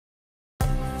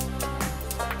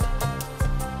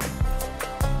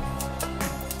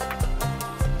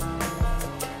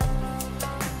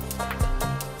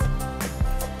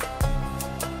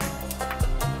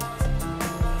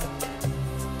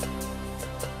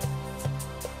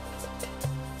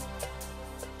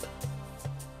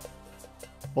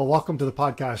Well, welcome to the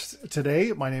podcast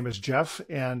today. My name is Jeff,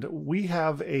 and we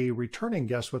have a returning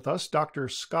guest with us, Dr.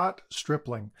 Scott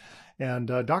Stripling. And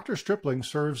Dr. Stripling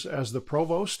serves as the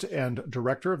provost and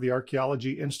director of the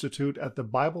Archaeology Institute at the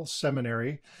Bible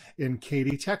Seminary in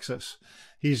Katy, Texas.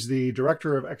 He's the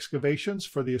director of excavations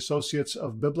for the Associates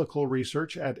of Biblical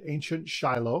Research at Ancient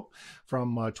Shiloh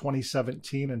from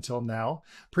 2017 until now.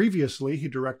 Previously, he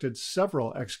directed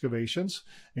several excavations,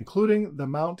 including the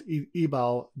Mount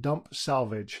Ebal dump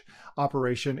salvage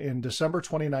operation in December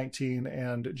 2019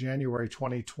 and January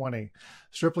 2020.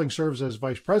 Stripling serves as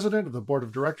vice president of the board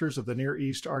of directors of the Near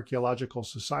East Archaeological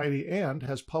Society and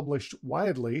has published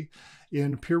widely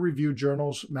in peer-reviewed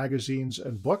journals, magazines,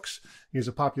 and books. He's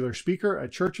a popular speaker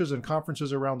at churches and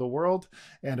conferences around the world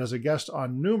and as a guest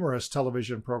on numerous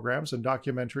television programs and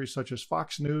documentaries such as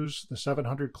Fox News, The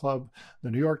 700 Club,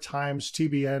 The New York Times,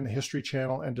 TBN, History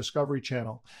Channel, and Discovery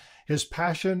Channel. His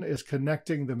passion is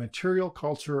connecting the material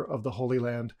culture of the Holy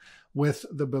Land with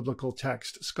the biblical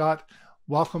text. Scott,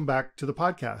 welcome back to the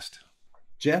podcast.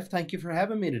 Jeff, thank you for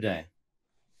having me today.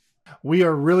 We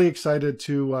are really excited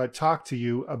to talk to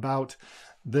you about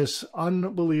this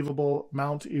unbelievable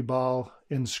Mount Ebal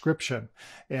inscription.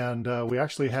 And we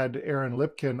actually had Aaron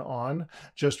Lipkin on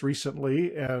just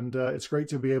recently, and it's great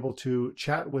to be able to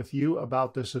chat with you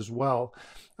about this as well.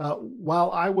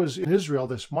 While I was in Israel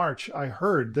this March, I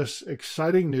heard this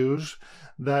exciting news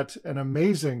that an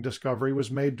amazing discovery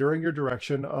was made during your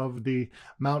direction of the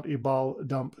Mount Ebal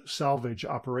dump salvage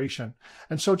operation.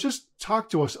 And so just talk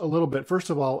to us a little bit, first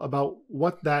of all, about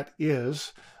what that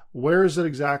is. Where is it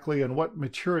exactly, and what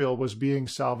material was being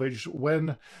salvaged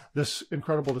when this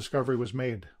incredible discovery was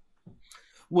made?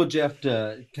 Well, Jeff,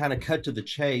 to kind of cut to the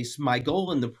chase, my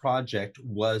goal in the project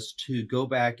was to go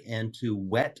back and to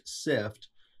wet sift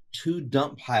two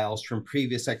dump piles from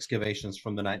previous excavations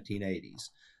from the 1980s,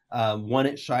 one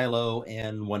at Shiloh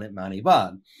and one at Mount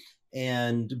Ebal.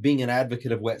 And being an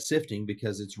advocate of wet sifting,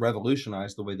 because it's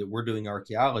revolutionized the way that we're doing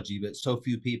archaeology, but so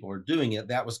few people are doing it,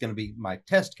 that was going to be my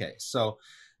test case. So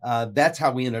that's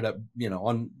how we ended up,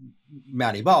 on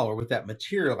Mount Ebal, or with that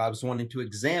material I was wanting to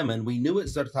examine. We knew what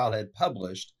Zertal had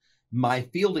published. My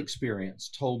field experience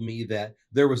told me that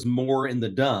there was more in the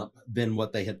dump than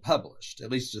what they had published, at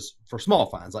least just for small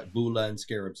finds like bulla and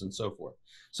scarabs and so forth.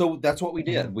 So that's what we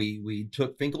did. We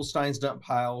took Finkelstein's dump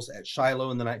piles at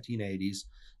Shiloh in the 1980s,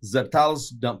 Zertal's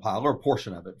dump pile, or a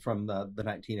portion of it from the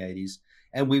 1980s,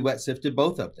 and we wet sifted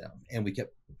both of them. And we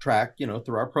kept track,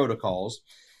 through our protocols.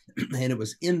 And it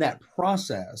was in that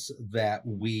process that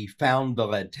we found the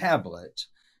lead tablet,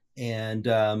 and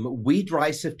we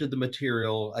dry sifted the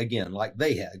material again, like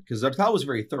they had, because our thought was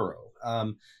very thorough,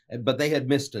 but they had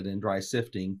missed it in dry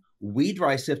sifting. We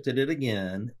dry sifted it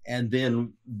again, and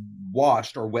then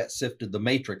washed or wet sifted the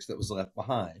matrix that was left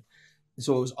behind.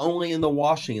 So it was only in the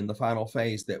washing in the final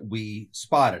phase that we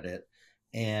spotted it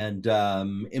and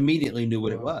immediately knew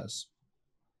what it was.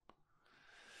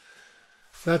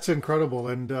 That's incredible.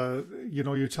 And,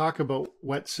 you talk about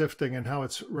wet sifting and how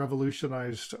it's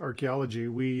revolutionized archaeology.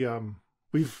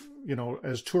 We've,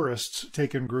 as tourists,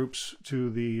 taken groups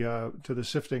to the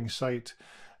sifting site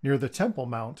near the Temple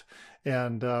Mount.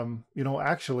 And,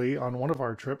 actually on one of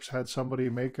our trips had somebody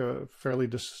make a fairly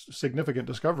significant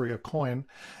discovery, a coin.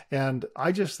 And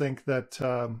I just think that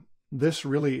this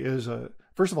really is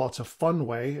first of all, it's a fun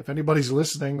way. If anybody's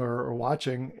listening or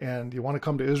watching and you want to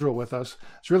come to Israel with us,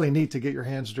 it's really neat to get your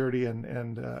hands dirty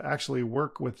and actually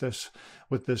work with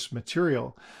this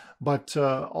material. But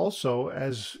also,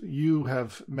 as you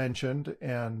have mentioned,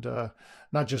 and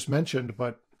not just mentioned,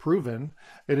 but proven,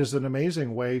 it is an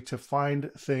amazing way to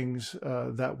find things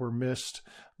that were missed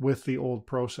with the old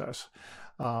process.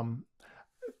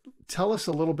 Tell us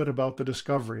a little bit about the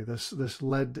discovery, this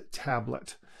lead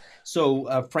tablet.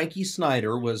 So Frankie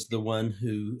Snyder was the one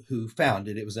who found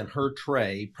it. It was in her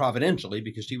tray providentially,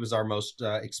 because she was our most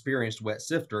experienced wet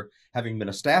sifter, having been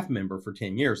a staff member for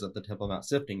 10 years at the Temple Mount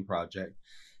Sifting Project.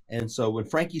 And so when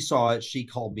Frankie saw it, she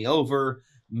called me over.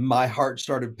 My heart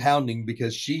started pounding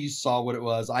because she saw what it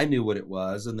was. I knew what it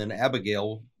was. And then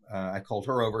Abigail, I called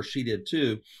her over. She did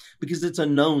too, because it's a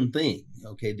known thing.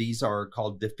 Okay, these are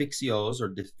called defixios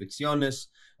or defixiones,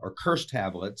 or curse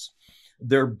tablets.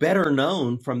 They're better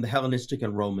known from the Hellenistic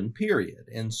and Roman period.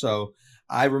 And so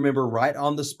I remember right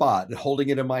on the spot holding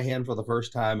it in my hand for the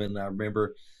first time. And I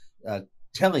remember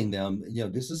telling them,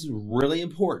 this is really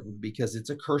important because it's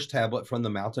a curse tablet from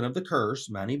the Mountain of the Curse,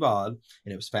 Mount Ebal,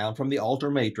 and it was found from the altar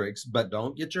matrix. But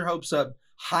don't get your hopes up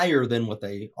higher than what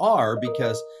they are,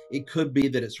 because it could be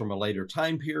that it's from a later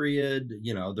time period.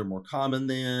 They're more common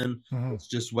then. Let's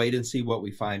just wait and see what we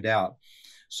find out.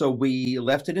 So we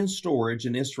left it in storage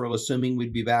in Israel, assuming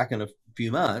we'd be back in a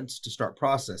few months to start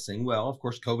processing. Well, of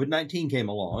course, COVID-19 came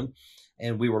along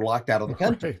and we were locked out of the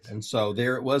country. Right. And so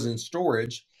there it was in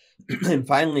storage. And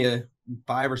finally,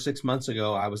 5 or 6 months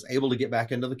ago, I was able to get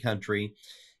back into the country,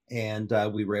 and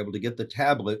we were able to get the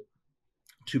tablet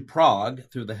to Prague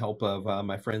through the help of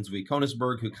my friends V.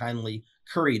 Konisberg, who kindly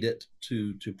couried it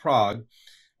to Prague.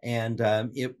 And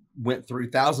it went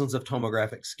through thousands of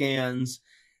tomographic scans.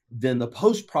 Then the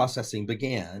post-processing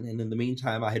began. And in the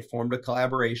meantime, I had formed a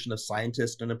collaboration of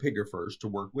scientists and epigraphers to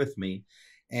work with me.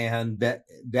 And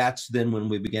that's then when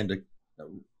we began to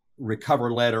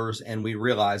recover letters. And we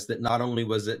realized that not only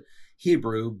was it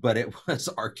Hebrew, but it was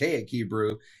archaic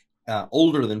Hebrew,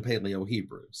 older than Paleo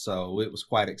Hebrew. So it was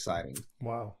quite exciting.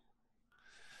 Wow.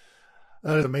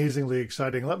 That is amazingly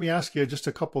exciting. Let me ask you just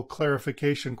a couple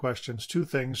clarification questions. Two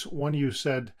things. One, you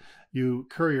said you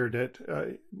couriered it.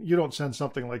 You don't send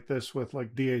something like this with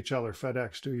like DHL or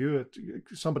FedEx, do you?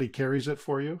 Somebody carries it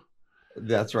for you?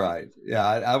 That's right. Yeah,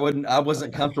 I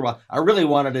wasn't comfortable. I really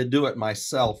wanted to do it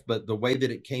myself, but the way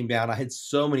that it came down, I had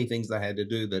so many things I had to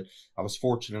do that I was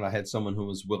fortunate I had someone who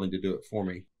was willing to do it for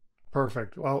me.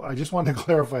 Perfect. Well, I just wanted to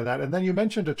clarify that. And then you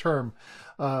mentioned a term,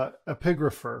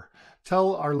 epigrapher.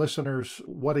 Tell our listeners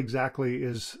what exactly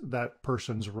is that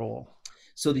person's role.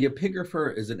 So the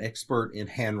epigrapher is an expert in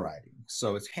handwriting.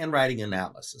 So it's handwriting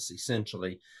analysis,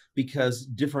 essentially, because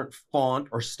different font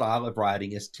or style of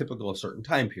writing is typical of certain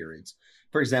time periods.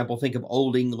 For example, think of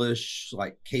Old English,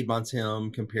 like Caedmon's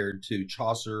Hymn, compared to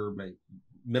Chaucer,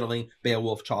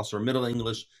 Beowulf, Chaucer, Middle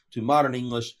English to Modern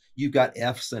English. You've got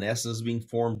F's and S's being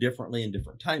formed differently in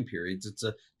different time periods. It's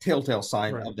a telltale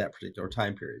sign of that particular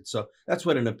time period. So that's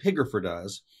what an epigrapher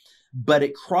does. But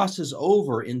it crosses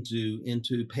over into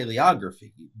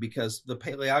paleography, because the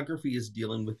paleography is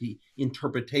dealing with the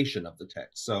interpretation of the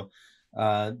text. So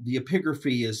the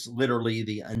epigraphy is literally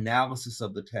the analysis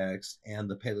of the text, and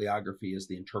the paleography is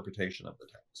the interpretation of the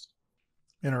text.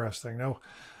 Interesting. Now,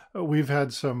 we've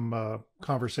had some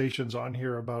conversations on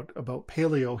here about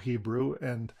Paleo Hebrew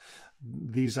and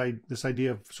this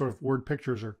idea of sort of word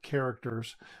pictures or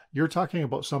characters. You're talking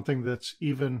about something that's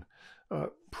even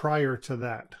prior to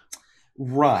that.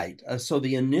 Right. So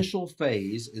the initial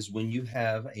phase is when you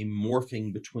have a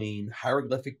morphing between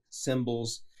hieroglyphic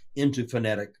symbols into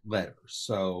phonetic letters.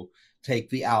 So take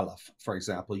the Aleph, for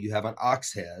example. You have an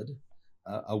ox head,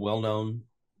 a well-known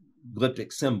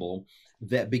glyptic symbol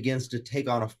that begins to take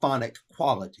on a phonic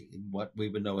quality, what we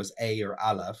would know as A or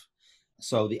Aleph.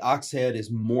 So the ox head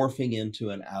is morphing into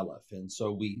an Aleph. And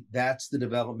so that's the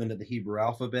development of the Hebrew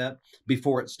alphabet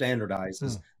before it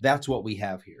standardizes. That's what we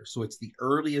have here. So it's the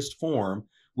earliest form,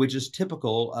 which is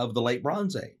typical of the late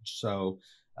Bronze Age. So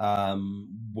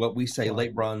what we say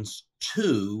late Bronze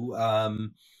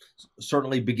 2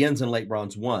 certainly begins in late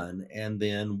Bronze 1. And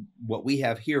then what we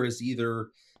have here is either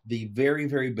the very,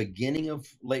 very beginning of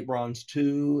late Bronze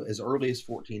 2, as early as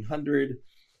 1400,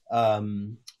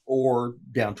 or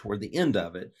down toward the end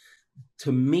of it.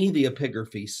 To me, the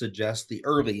epigraphy suggests the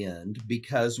early end,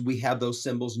 because we have those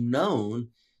symbols known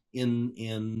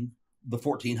in the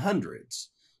 1400s.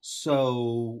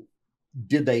 So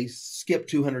did they skip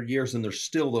 200 years and there's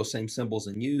still those same symbols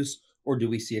in use, or do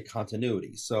we see a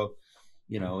continuity? So,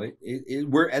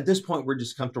 we're at this point, we're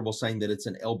just comfortable saying that it's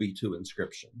an LB2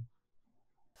 inscription.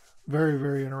 Very,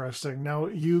 very interesting. Now,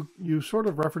 you sort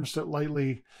of referenced it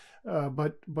lightly,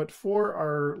 but for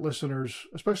our listeners,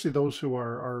 especially those who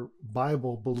are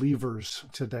Bible believers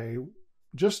today,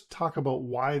 just talk about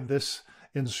why this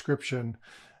inscription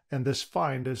and this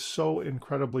find is so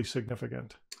incredibly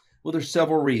significant. Well, there's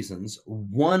several reasons.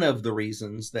 One of the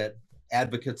reasons that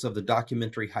advocates of the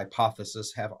documentary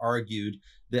hypothesis have argued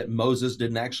that Moses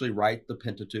didn't actually write the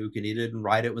Pentateuch, and he didn't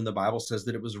write it when the Bible says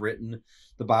that it was written.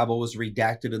 The Bible was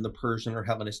redacted in the Persian or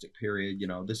Hellenistic period,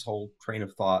 this whole train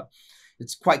of thought.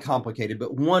 It's quite complicated,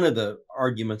 but one of the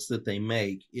arguments that they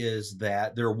make is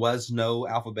that there was no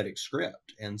alphabetic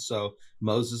script. And so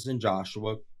Moses and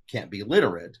Joshua can't be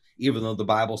literate, even though the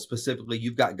Bible specifically,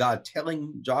 you've got God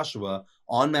telling Joshua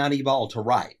on Mount Ebal to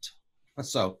write.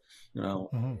 So,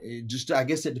 I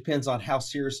guess it depends on how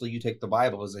seriously you take the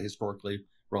Bible as a historically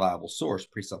reliable source,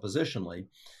 presuppositionally.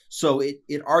 So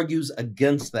it argues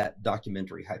against that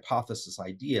documentary hypothesis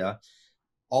idea.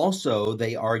 Also,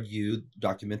 they argue,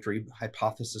 documentary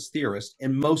hypothesis theorists,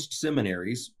 in most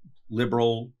seminaries,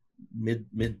 liberal,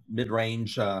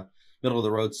 mid-range,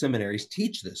 middle-of-the-road seminaries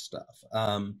teach this stuff,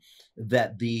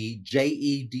 that the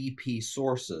JEDP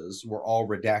sources were all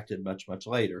redacted much, much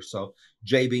later. So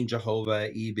J being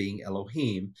Jehovah, E being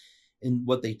Elohim. And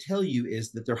what they tell you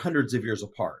is that they're hundreds of years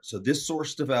apart. So this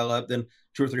source developed, then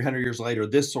 200 or 300 years later,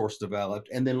 this source developed.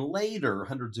 And then later,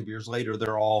 hundreds of years later,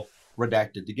 they're all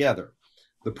redacted together.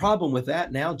 The problem with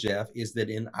that now, Jeff, is that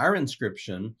in our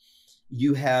inscription,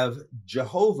 you have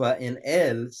Jehovah and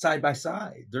El side by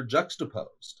side. They're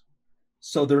juxtaposed.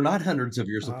 So they're not hundreds of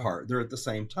years apart. They're at the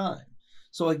same time.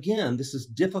 So again, this is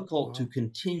difficult to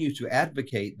continue to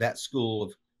advocate that school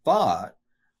of thought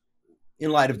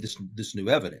in light of this new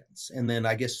evidence. And then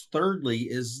I guess thirdly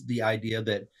is the idea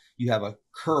that you have a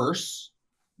curse,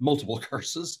 multiple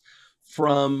curses,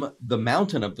 from the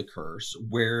mountain of the curse,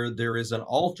 where there is an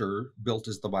altar built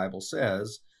as the Bible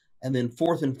says. And then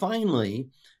fourth and finally,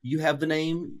 you have the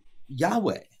name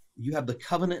Yahweh. You have the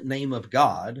covenant name of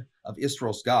God, of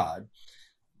Israel's God,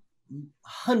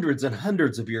 hundreds and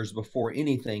hundreds of years before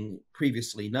anything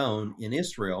previously known in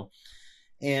Israel.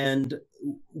 And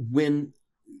when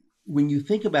you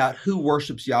think about who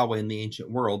worships Yahweh in the ancient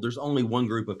world, there's only one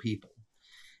group of people.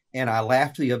 And I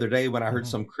laughed the other day when I heard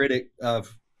some critic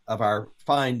of our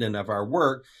find and of our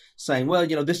work saying, well,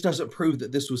 this doesn't prove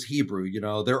that this was Hebrew.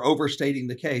 They're overstating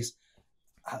the case.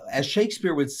 As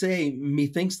Shakespeare would say,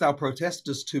 methinks thou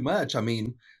protestest too much. I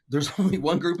mean, there's only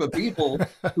one group of people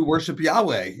who worship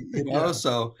Yahweh,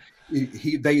 so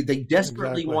they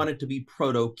desperately want it to be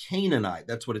Proto-Canaanite.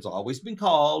 That's what it's always been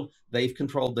called. They've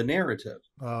controlled the narrative.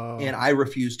 And I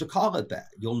refuse to call it that.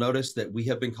 You'll notice that we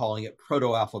have been calling it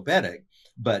Proto-Alphabetic,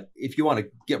 but if you want to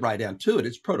get right down to it,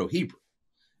 it's Proto-Hebrew.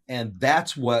 And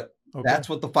that's what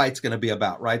the fight's going to be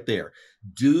about right there.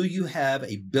 Do you have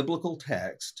a biblical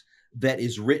text that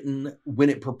is written when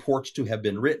it purports to have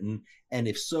been written? And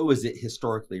if so, is it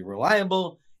historically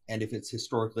reliable? And if it's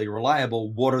historically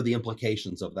reliable, what are the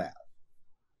implications of that?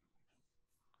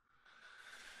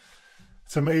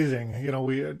 It's amazing.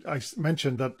 I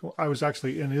mentioned that I was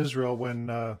actually in Israel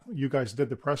when you guys did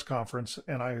the press conference,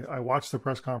 and I watched the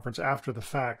press conference after the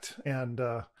fact, and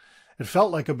it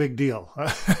felt like a big deal.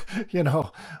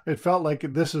 It felt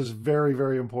like this is very,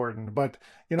 very important. But,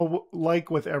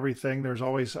 like with everything, there's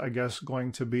always, I guess,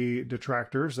 going to be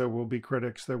detractors. There will be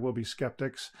critics. There will be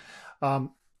skeptics.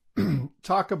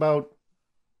 Talk about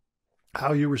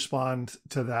how you respond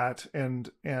to that, and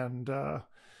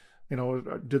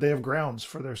do they have grounds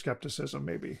for their skepticism,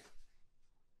 maybe?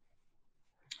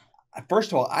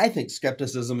 First of all, I think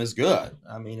skepticism is good.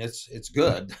 I mean, it's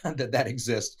good that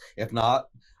exists. If not,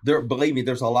 believe me,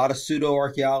 there's a lot of pseudo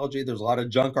archaeology. There's a lot of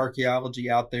junk archaeology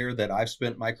out there that I've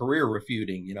spent my career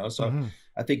refuting. So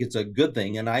I think it's a good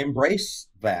thing, and I embrace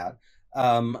that.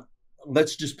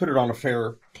 Let's just put it on a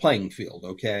fair playing field,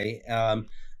 okay?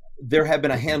 There have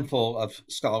been a handful of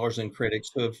scholars and critics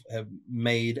who have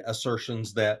made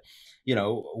assertions that,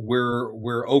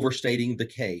 we're overstating the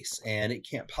case and it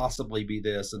can't possibly be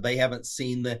this. And they haven't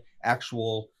seen the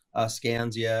actual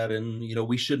scans yet. And,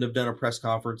 we shouldn't have done a press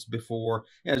conference before.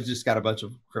 It's just got a bunch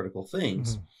of critical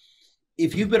things.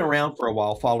 If you've been around for a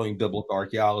while following biblical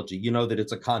archaeology, you know that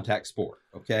it's a contact sport,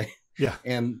 okay? Yeah.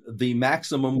 And the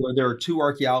maximum where there are two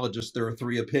archaeologists, there are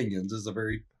three opinions is a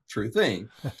very true thing.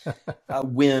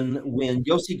 When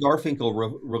Yossi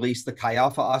Garfinkel released the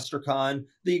Kayafa Ostracon,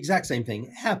 the exact same thing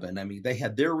happened. I mean, they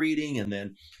had their reading, and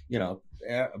then,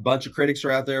 a bunch of critics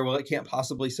are out there. Well, it can't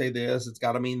possibly say this. It's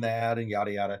got to mean that, and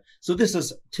yada, yada. So this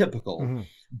is typical.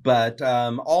 But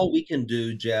all we can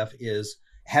do, Jeff, is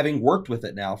having worked with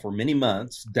it now for many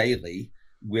months daily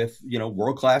with,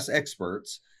 world-class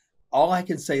experts, all I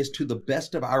can say is, to the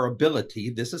best of our ability,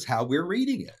 this is how we're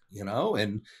reading it,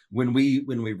 and when we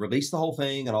release the whole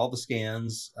thing and all the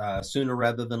scans sooner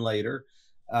rather than later,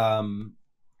 I'm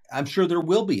sure there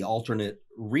will be alternate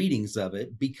readings of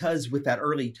it, because with that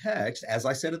early text, as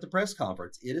I said at the press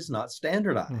conference, it is not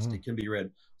standardized. It can be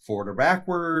read forward or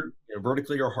backward,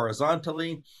 vertically or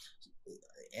horizontally.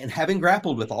 And having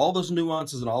grappled with all those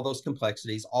nuances and all those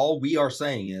complexities, all we are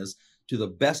saying is, to the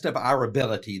best of our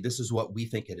ability, this is what we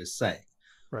think it is saying.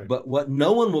 Right. But what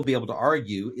no one will be able to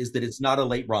argue is that it's not a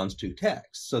late Bronze II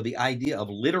text. So the idea of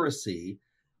literacy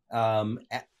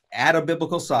at a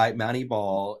biblical site, Mount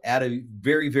Ebal, at a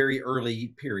very, very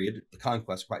early period, the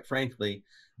conquest, quite frankly,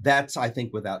 that's, I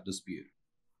think, without dispute.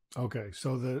 Okay,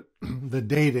 so the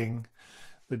dating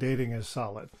is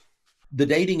solid. The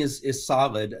dating is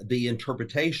solid. The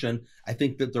interpretation, I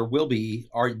think that there will be,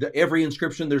 every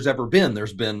inscription there's been,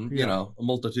 a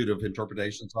multitude of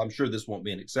interpretations. So I'm sure this won't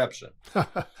be an exception.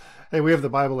 Hey, we have the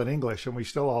Bible in English, and we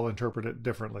still all interpret it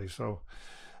differently. So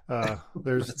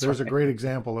there's a great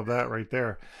example of that right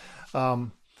there.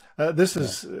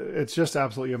 It's just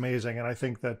absolutely amazing. And I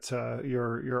think that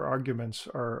your arguments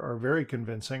are very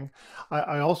convincing.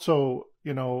 I also,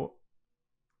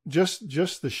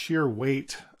 just the sheer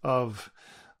weight of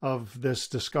this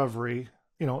discovery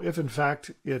if in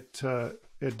fact it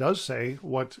does say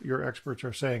what your experts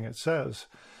are saying it says,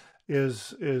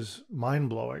 is mind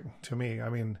blowing to me. I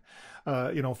mean,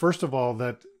 first of all,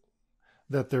 that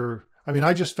they're. I mean,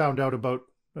 I just found out about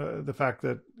the fact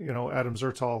that Adam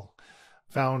Zertal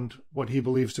found what he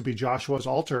believes to be Joshua's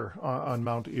altar on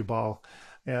Mount Ebal,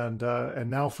 and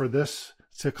now for this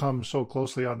to come so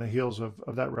closely on the heels of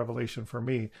that revelation, for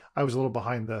me, I was a little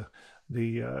behind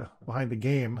the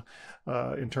game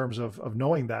in terms of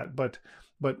knowing that, but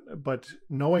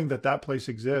knowing that place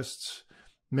exists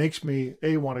makes me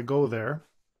want to go there,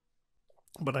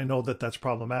 but I know that that's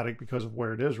problematic because of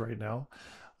where it is right now.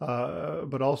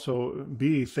 But also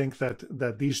B, think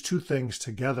that these two things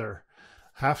together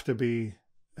have to be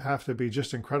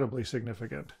just incredibly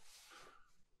significant.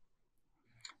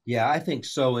 Yeah, I think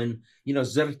so. And,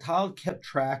 Zertal kept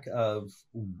track of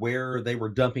where they were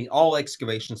dumping. All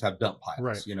excavations have dump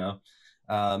piles,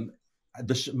 right.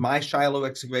 My Shiloh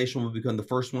excavation will become the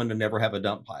first one to never have a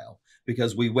dump pile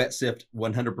because we wet sift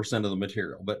 100% of the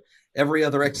material. But every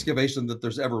other excavation that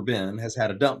there's ever been has had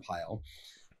a dump pile.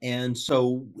 And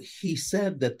so he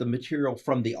said that the material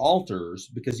from the altars,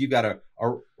 because you've got a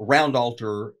round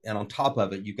altar and on top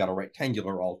of it, you've got a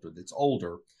rectangular altar that's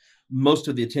older. Most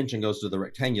of the attention goes to the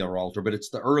rectangular altar, but it's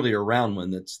the earlier round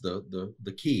one that's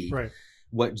the key, right.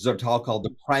 What Zertal called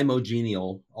the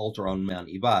primogenial altar on Mount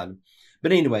Ebal.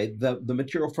 But anyway, the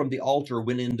material from the altar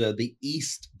went into the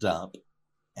east dump,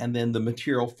 and then the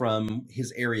material from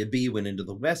his area B went into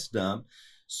the west dump.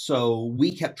 So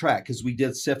we kept track because we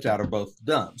did sift out of both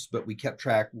dumps, but we kept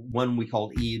track. One we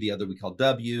called E, the other we called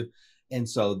W. And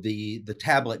so the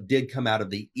tablet did come out of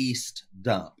the east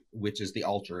dump, which is the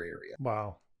altar area.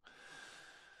 Wow.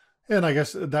 And I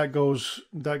guess that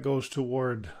goes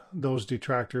toward those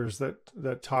detractors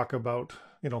that talk about,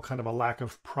 kind of a lack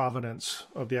of provenance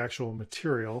of the actual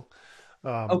material.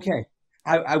 Okay.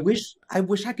 I wish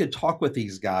I could talk with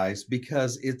these guys,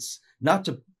 because it's not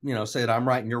to, say that I'm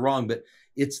right and you're wrong, but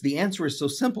the answer is so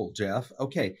simple, Jeff.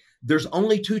 Okay. There's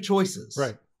only two choices.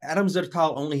 Right. Adam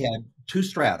Zertal only had two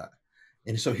strata.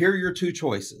 And so here are your two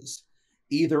choices.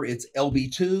 Either it's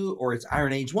LB2 or it's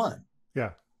Iron Age 1.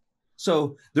 Yeah.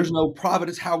 So there's no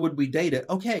provenance. How would we date it?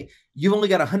 Okay, you've only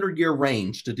got a 100-year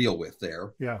range to deal with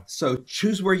there. Yeah. So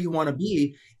choose where you want to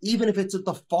be. Even if it's at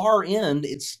the far end,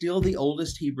 it's still the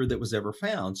oldest Hebrew that was ever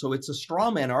found. So it's a straw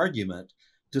man argument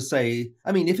to say,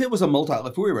 I mean, if it was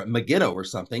if we were at Megiddo or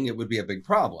something, it would be a big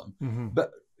problem. Mm-hmm.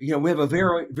 But, we have a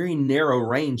very, very narrow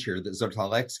range here that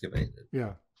Zertal excavated.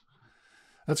 Yeah.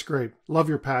 That's great. Love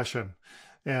your passion.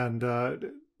 And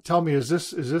tell me, is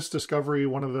this discovery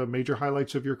one of the major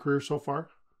highlights of your career so far?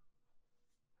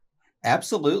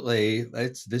 Absolutely.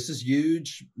 This is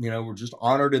huge. We're just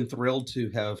honored and thrilled to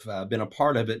have been a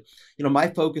part of it. My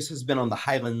focus has been on the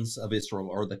highlands of Israel,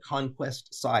 or the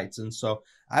conquest sites. And so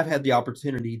I've had the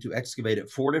opportunity to excavate at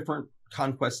 4 different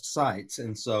conquest sites.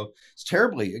 And so it's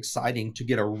terribly exciting to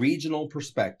get a regional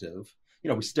perspective.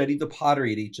 We studied the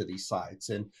pottery at each of these sites.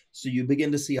 And so you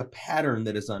begin to see a pattern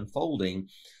that is unfolding.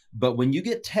 But when you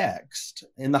get text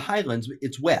in the highlands,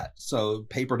 it's wet, so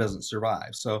paper doesn't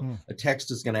survive. So a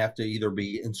text is going to have to either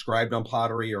be inscribed on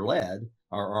pottery or lead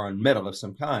or on metal of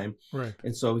some kind. Right.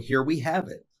 And so here we have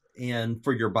it. And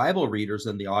for your Bible readers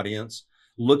in the audience,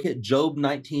 look at Job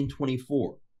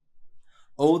 19:24.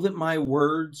 Oh, that my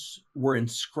words were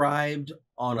inscribed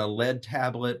on a lead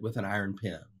tablet with an iron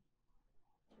pen.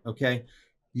 Okay.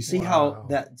 You see how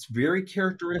that's very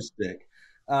characteristic.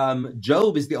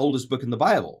 Job is the oldest book in the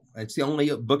Bible. It's the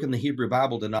only book in the Hebrew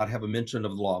Bible to not have a mention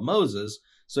of the law of Moses.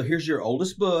 So here's your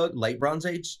oldest book, late Bronze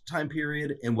Age time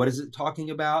period. And what is it talking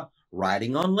about?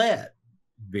 Writing on lead.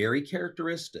 Very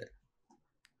characteristic.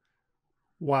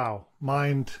 Wow.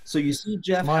 So you see,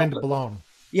 Jeff, mind blown.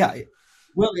 Yeah.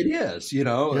 Well, it is,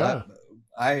 Yeah.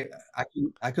 I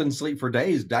couldn't sleep for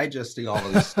days digesting all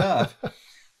of this stuff,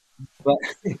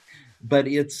 but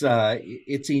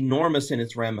it's enormous in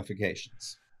its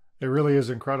ramifications. It really is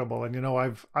incredible. And,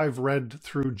 I've read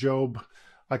through Job.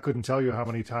 I couldn't tell you how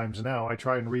many times now. I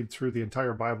try and read through the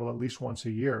entire Bible at least once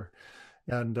a year.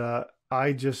 And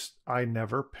I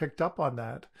never picked up on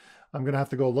that. I'm going to have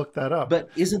to go look that up. But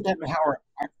isn't that how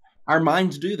our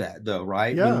minds do that, though,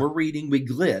 right? Yeah. When we're reading, we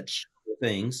glitch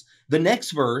things. The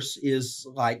next verse is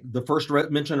like the first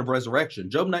mention of resurrection.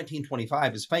 Job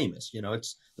 19:25 is famous.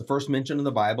 It's the first mention in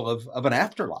the Bible of an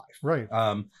afterlife. Right.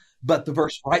 But the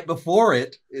verse right before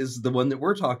it is the one that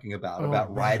we're talking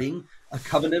about writing a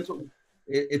covenantal.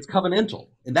 It's covenantal.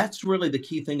 And that's really the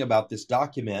key thing about this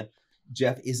document,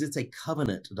 Jeff, is it's a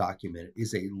covenant document. It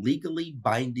is a legally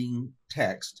binding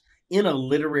text in a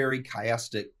literary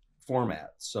chiastic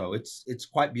format. So it's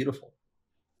quite beautiful.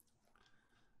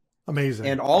 Amazing.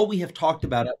 And all we have talked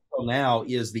about up till now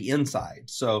is the inside.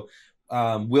 So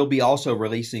we'll be also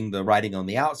releasing the writing on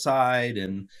the outside,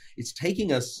 and it's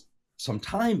taking us some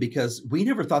time because we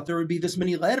never thought there would be this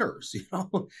many letters,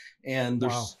 and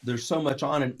there's so much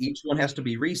on, and each one has to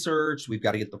be researched. We've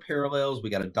got to get the parallels. We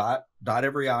got to dot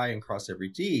every I and cross every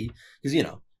T, because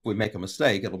if we make a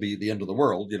mistake, it'll be the end of the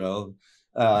world.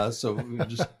 So we're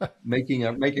just making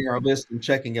our list and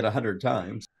checking it 100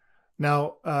 times.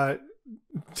 Now,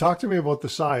 talk to me about the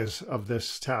size of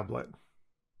this tablet.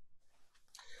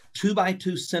 2 by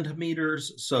 2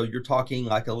 centimeters. So you're talking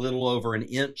like a little over an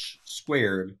inch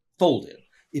squared, folded.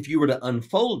 If you were to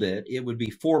unfold it, it would be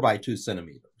 4 by 2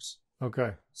 centimeters.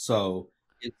 Okay. So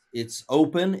it's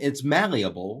open, it's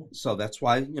malleable. So that's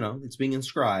why, it's being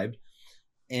inscribed.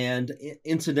 And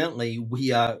incidentally,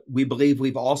 we believe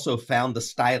we've also found the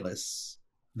stylus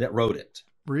that wrote it.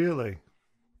 Really?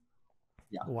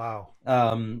 Yeah. Wow.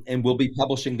 And we'll be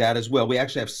publishing that as well. We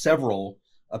actually have several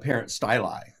apparent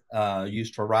styli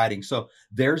used for writing. So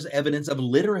there's evidence of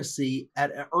literacy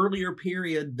at an earlier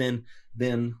period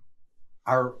than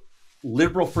our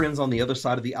liberal friends on the other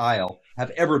side of the aisle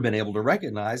have ever been able to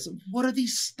recognize. What are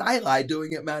these styli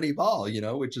doing at Mount Ebal,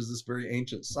 which is this very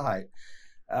ancient site?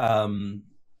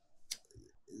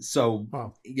 So,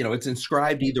 wow. It's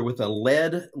inscribed either with a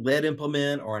lead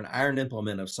implement or an iron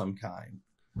implement of some kind.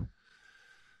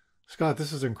 Scott,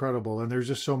 this is incredible, and there's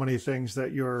just so many things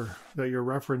that you're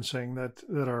referencing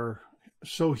that are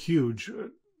so huge.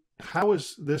 How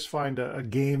is this find a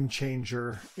game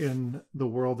changer in the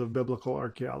world of biblical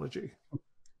archaeology?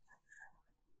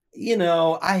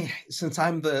 Since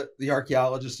I'm the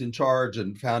archaeologist in charge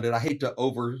and found it, I hate to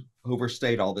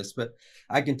overstate all this, but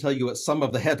I can tell you what some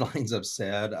of the headlines have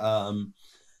said.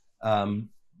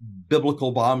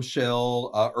 Biblical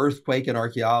bombshell, earthquake in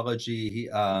archaeology,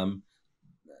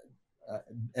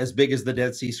 as big as the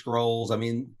Dead Sea Scrolls. I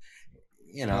mean,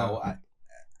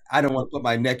 I don't want to put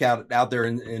my neck out there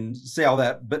and say all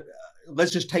that, but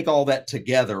let's just take all that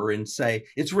together and say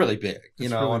it's really big.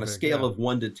 It's really on a scale of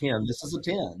 1 to 10, this is a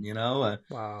 10.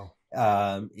 Wow.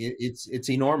 It's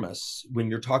enormous when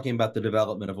you're talking about the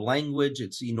development of language.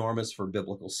 It's enormous for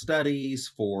biblical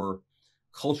studies, for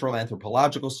cultural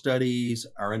anthropological studies,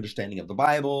 our understanding of the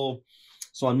Bible.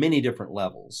 So on many different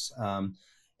levels.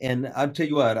 And I'll tell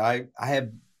you what, I have,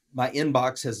 my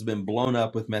inbox has been blown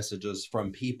up with messages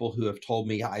from people who have told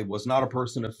me I was not a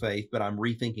person of faith, but I'm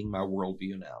rethinking my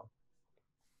worldview now.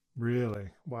 Really?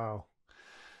 Wow.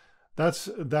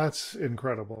 That's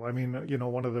incredible. I mean,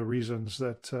 one of the reasons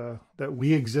that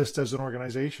we exist as an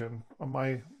organization,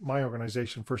 my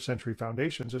organization, First Century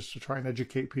Foundations, is to try and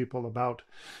educate people about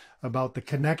the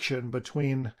connection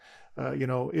between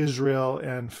Israel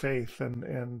and faith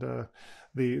and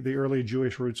the early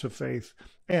Jewish roots of faith.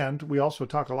 And we also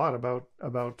talk a lot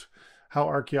about how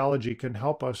archaeology can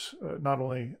help us not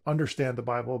only understand the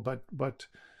Bible, but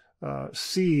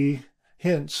see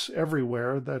hints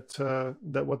everywhere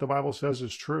that what the Bible says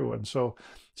is true. And so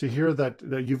to hear that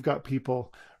you've got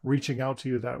people reaching out to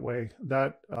you that way,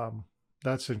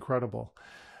 that's incredible.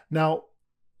 Now,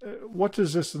 what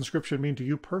does this inscription mean to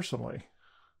you personally?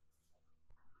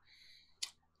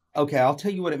 Okay, I'll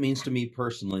tell you what it means to me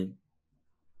personally.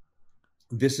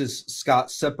 This is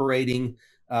Scott separating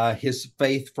his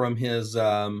faith from his,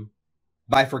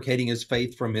 bifurcating his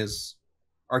faith from his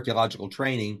archaeological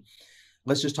training.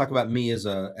 Let's just talk about me as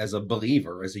a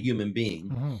believer, as a human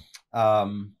being.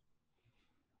 Mm-hmm.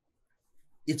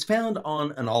 It's found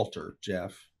on an altar,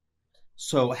 Jeff.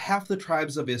 So half the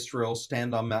tribes of Israel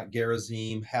stand on Mount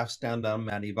Gerizim, half stand on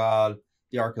Mount Ebal.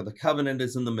 The Ark of the Covenant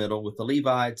is in the middle with the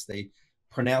Levites. They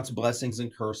pronounce blessings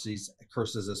and curses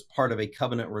as part of a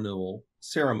covenant renewal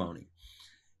ceremony.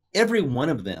 Every one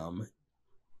of them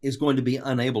is going to be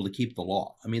unable to keep the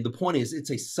law. I mean, the point is,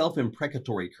 it's a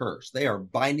self-imprecatory curse. They are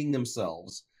binding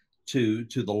themselves to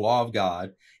the law of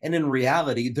God, and in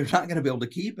reality, they're not going to be able to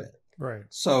keep it. Right.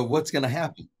 So what's going to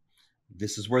happen?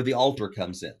 This is where the altar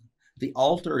comes in. The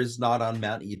altar is not on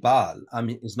Mount Ebal.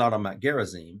 It's not on Mount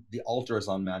Gerizim. The altar is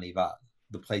on Mount Ebal,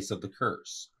 the place of the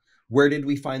curse. Where did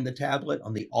we find the tablet?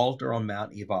 On the altar on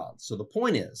Mount Ebal. So the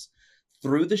point is,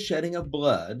 through the shedding of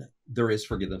blood, there is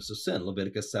forgiveness of sin,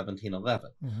 Leviticus 17:11.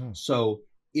 Mm-hmm. So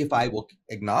if I will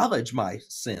acknowledge my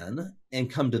sin and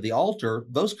come to the altar,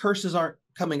 those curses aren't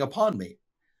coming upon me.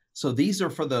 So these are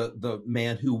for the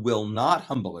man who will not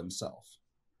humble himself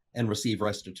and receive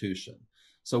restitution.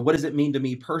 So what does it mean to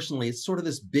me personally? It's sort of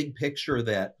this big picture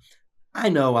that I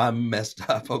know I'm messed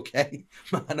up, okay?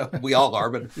 I know we all are,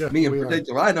 but yeah, me in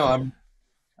particular, I know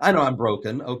I'm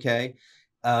broken, okay?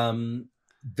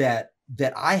 That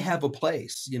that I have a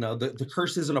place. The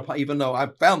curse isn't upon, even though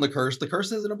I've found the curse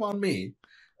isn't upon me,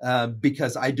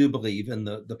 because I do believe in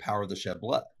the power of the shed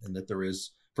blood and that there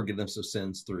is forgiveness of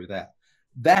sins through that.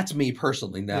 That's me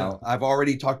personally. Now, I've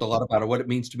already talked a lot about what it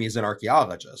means to me as an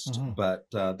archaeologist, but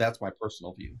that's my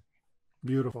personal view.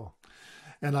 Beautiful.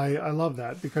 And I love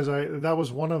that, because that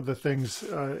was one of the things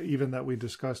even that we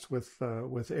discussed with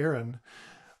Aaron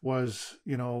was,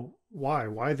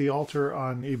 why the altar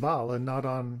on Ebal and not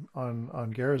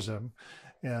on Gerizim.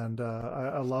 And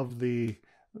I love the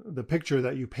picture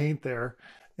that you paint there,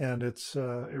 and it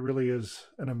really is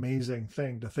an amazing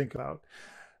thing to think about.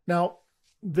 Now,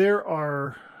 there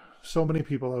are so many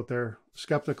people out there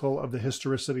skeptical of the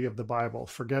historicity of the Bible.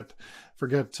 Forget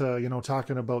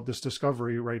talking about this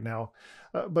discovery right now.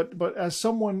 But as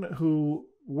someone who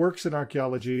works in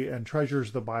archaeology and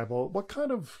treasures the Bible, what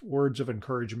kind of words of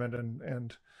encouragement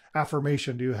and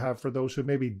affirmation do you have for those who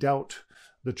maybe doubt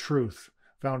the truth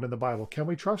found in the Bible? Can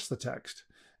we trust the text?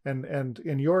 And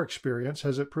in your experience,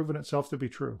 has it proven itself to be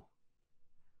true?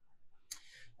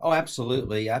 Oh,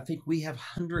 absolutely. I think we have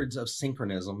hundreds of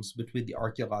synchronisms between the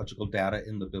archaeological data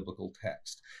in the biblical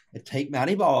text. Take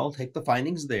Mount Ebal, take the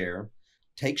findings there,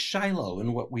 take Shiloh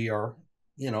and what we are,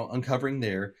 uncovering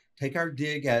there, take our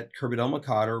dig at Kerbet-El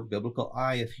Makar, biblical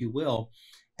eye, if you will.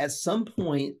 At some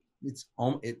point, it's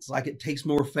like it takes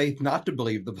more faith not to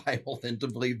believe the Bible than to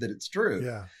believe that it's true.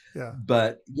 Yeah.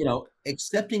 But,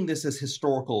 accepting this as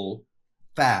historical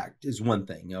fact is one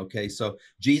thing. Okay, so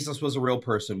Jesus was a real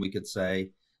person, we could say.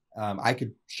 I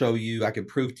could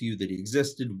prove to you that he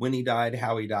existed, when he died,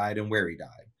 how he died, and where he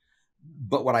died.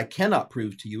 But what I cannot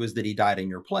prove to you is that he died in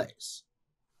your place.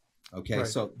 Okay, right.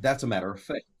 So that's a matter of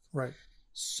faith. Right.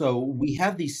 So we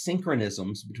have these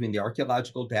synchronisms between the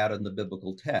archaeological data and the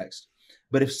biblical text.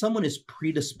 But if someone is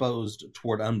predisposed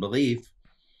toward unbelief,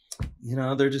 they're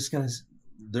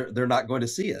not going to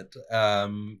see it.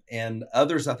 And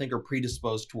others, I think, are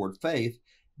predisposed toward faith.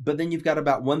 But then you've got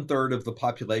about 1/3 of the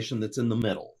population that's in the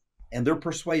middle, and they're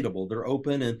persuadable, they're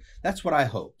open. And that's what I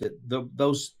hope, that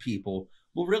those people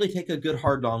will really take a good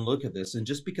hard-on look at this. And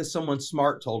just because someone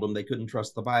smart told them they couldn't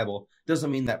trust the Bible doesn't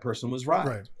mean that person was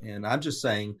right. And I'm just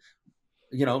saying,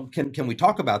 can we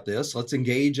talk about this? Let's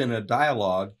engage in a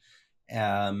dialogue,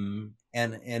 and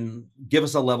give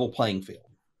us a level playing field.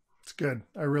 It's good.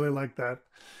 I really like that.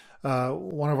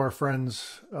 One of our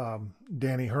friends,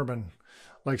 Danny Herman,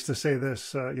 likes to say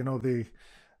this, the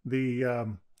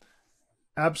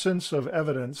absence of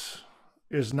evidence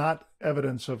is not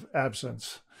evidence of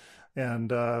absence.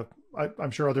 And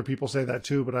I'm sure other people say that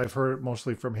too, but I've heard it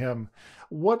mostly from him.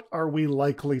 What are we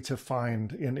likely to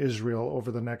find in Israel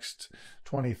over the next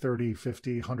 20, 30,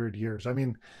 50, 100 years? I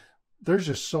mean, there's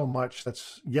just so much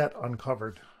that's yet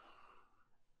uncovered.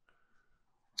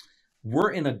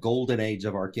 We're in a golden age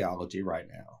of archaeology right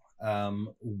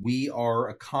now. We are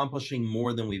accomplishing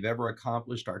more than we've ever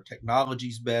accomplished. Our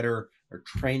technology's better, our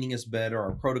training is better,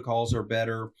 our protocols are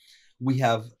better. We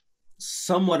have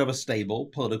somewhat of a stable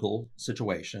political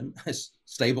situation, as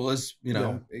stable as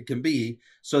it can be,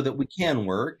 so that we can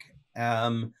work.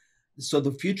 So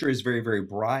the future is very, very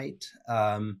bright.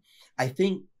 I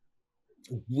think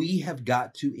we have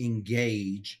got to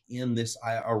engage in this,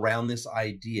 around this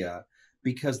idea,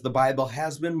 because the Bible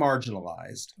has been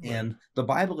marginalized, and the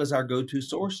Bible is our go-to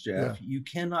source, Jeff. You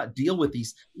cannot deal with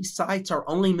these sites are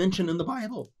only mentioned in the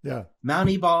Bible. Mount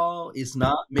Ebal is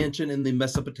not mentioned in the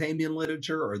Mesopotamian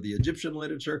literature or the Egyptian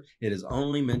literature. It is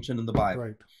only mentioned in the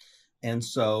Bible. And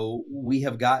so we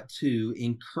have got to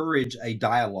encourage a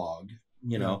dialogue,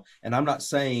 and I'm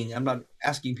not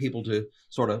asking people to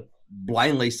sort of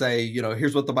blindly say,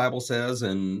 here's what the Bible says,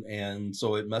 and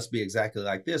so it must be exactly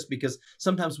like this, because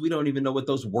sometimes we don't even know what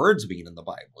those words mean in the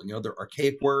Bible. They're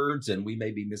archaic words and we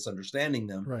may be misunderstanding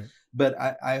them. But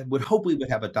I would hope we would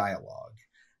have a dialogue.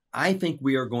 I think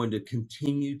we are going to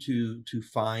continue to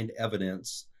find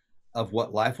evidence of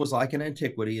what life was like in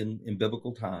antiquity in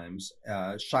biblical times.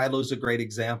 Shiloh's a great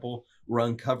example. We're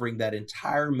uncovering that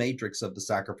entire matrix of the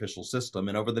sacrificial system.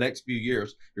 And over the next few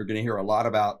years, you're going to hear a lot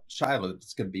about Shiloh.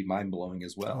 It's going to be mind-blowing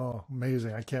as well. Oh,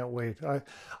 amazing. I can't wait.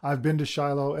 I've been to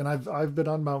Shiloh, and I've been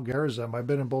on Mount Gerizim. I've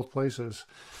been in both places.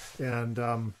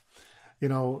 And,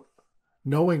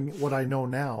 knowing what I know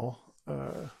now,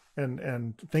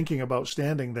 and thinking about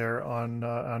standing there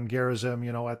on Gerizim,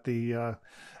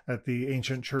 at the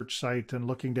ancient church site, and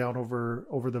looking down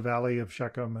over the valley of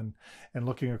Shechem and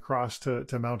looking across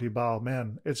to Mount Ebal,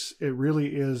 man, it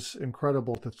really is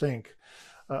incredible to think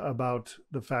about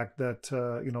the fact that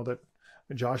that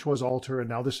Joshua's altar and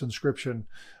now this inscription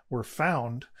were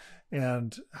found,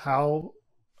 and how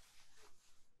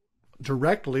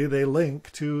directly they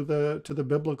link to the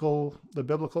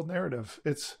biblical narrative.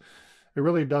 It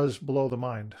really does blow the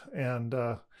mind. And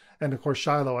of course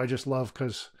Shiloh I just love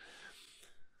because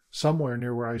somewhere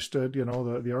near where I stood,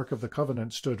 the Ark of the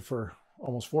Covenant stood for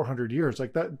almost 400 years.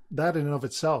 Like that in and of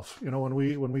itself, when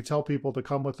we tell people to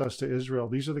come with us to Israel,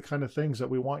 these are the kind of things that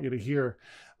we want you to hear,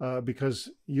 because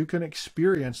you can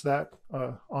experience that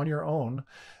on your own,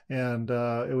 and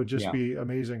it would just be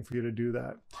amazing for you to do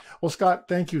that. Well, Scott,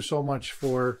 thank you so much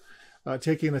for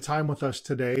taking the time with us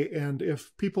today. And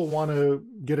if people want to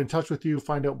get in touch with you,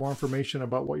 find out more information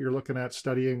about what you're looking at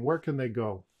studying, where can they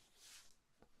go?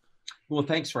 Well,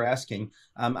 thanks for asking.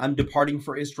 I'm departing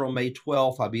for Israel May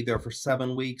 12th. I'll be there for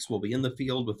 7 weeks. We'll be in the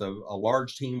field with a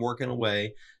large team working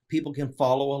away. People can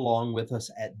follow along with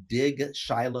us at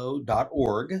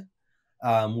digshiloh.org.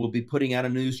 We'll be putting out a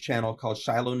news channel called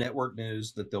Shiloh Network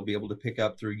News that they'll be able to pick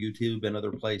up through YouTube and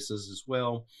other places as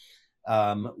well.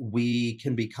 We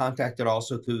can be contacted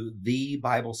also through the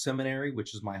Bible Seminary,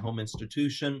 which is my home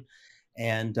institution.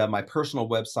 And my personal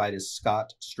website is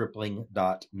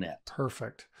scottstripling.net.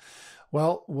 Perfect.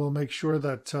 Well, we'll make sure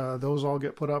that those all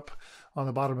get put up on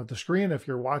the bottom of the screen if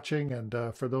you're watching. And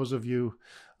for those of you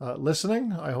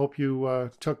listening, I hope you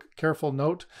took careful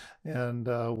note, and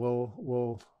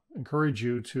we'll encourage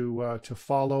you to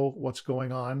follow what's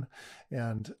going on.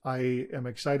 And I am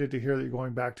excited to hear that you're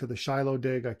going back to the Shiloh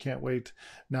dig. I can't wait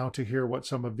now to hear what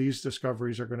some of these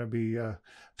discoveries are going to be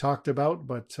talked about.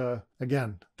 But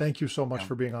again, thank you so much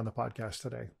for being on the podcast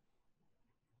today.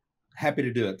 Happy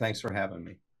to do it. Thanks for having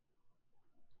me.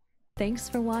 Thanks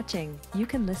for watching. You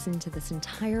can listen to this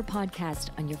entire podcast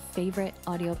on your favorite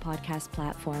audio podcast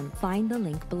platform. Find the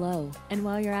link below. And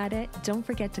while you're at it, don't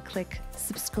forget to click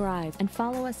subscribe and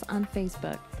follow us on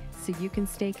Facebook so you can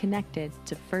stay connected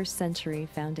to first century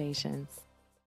foundations.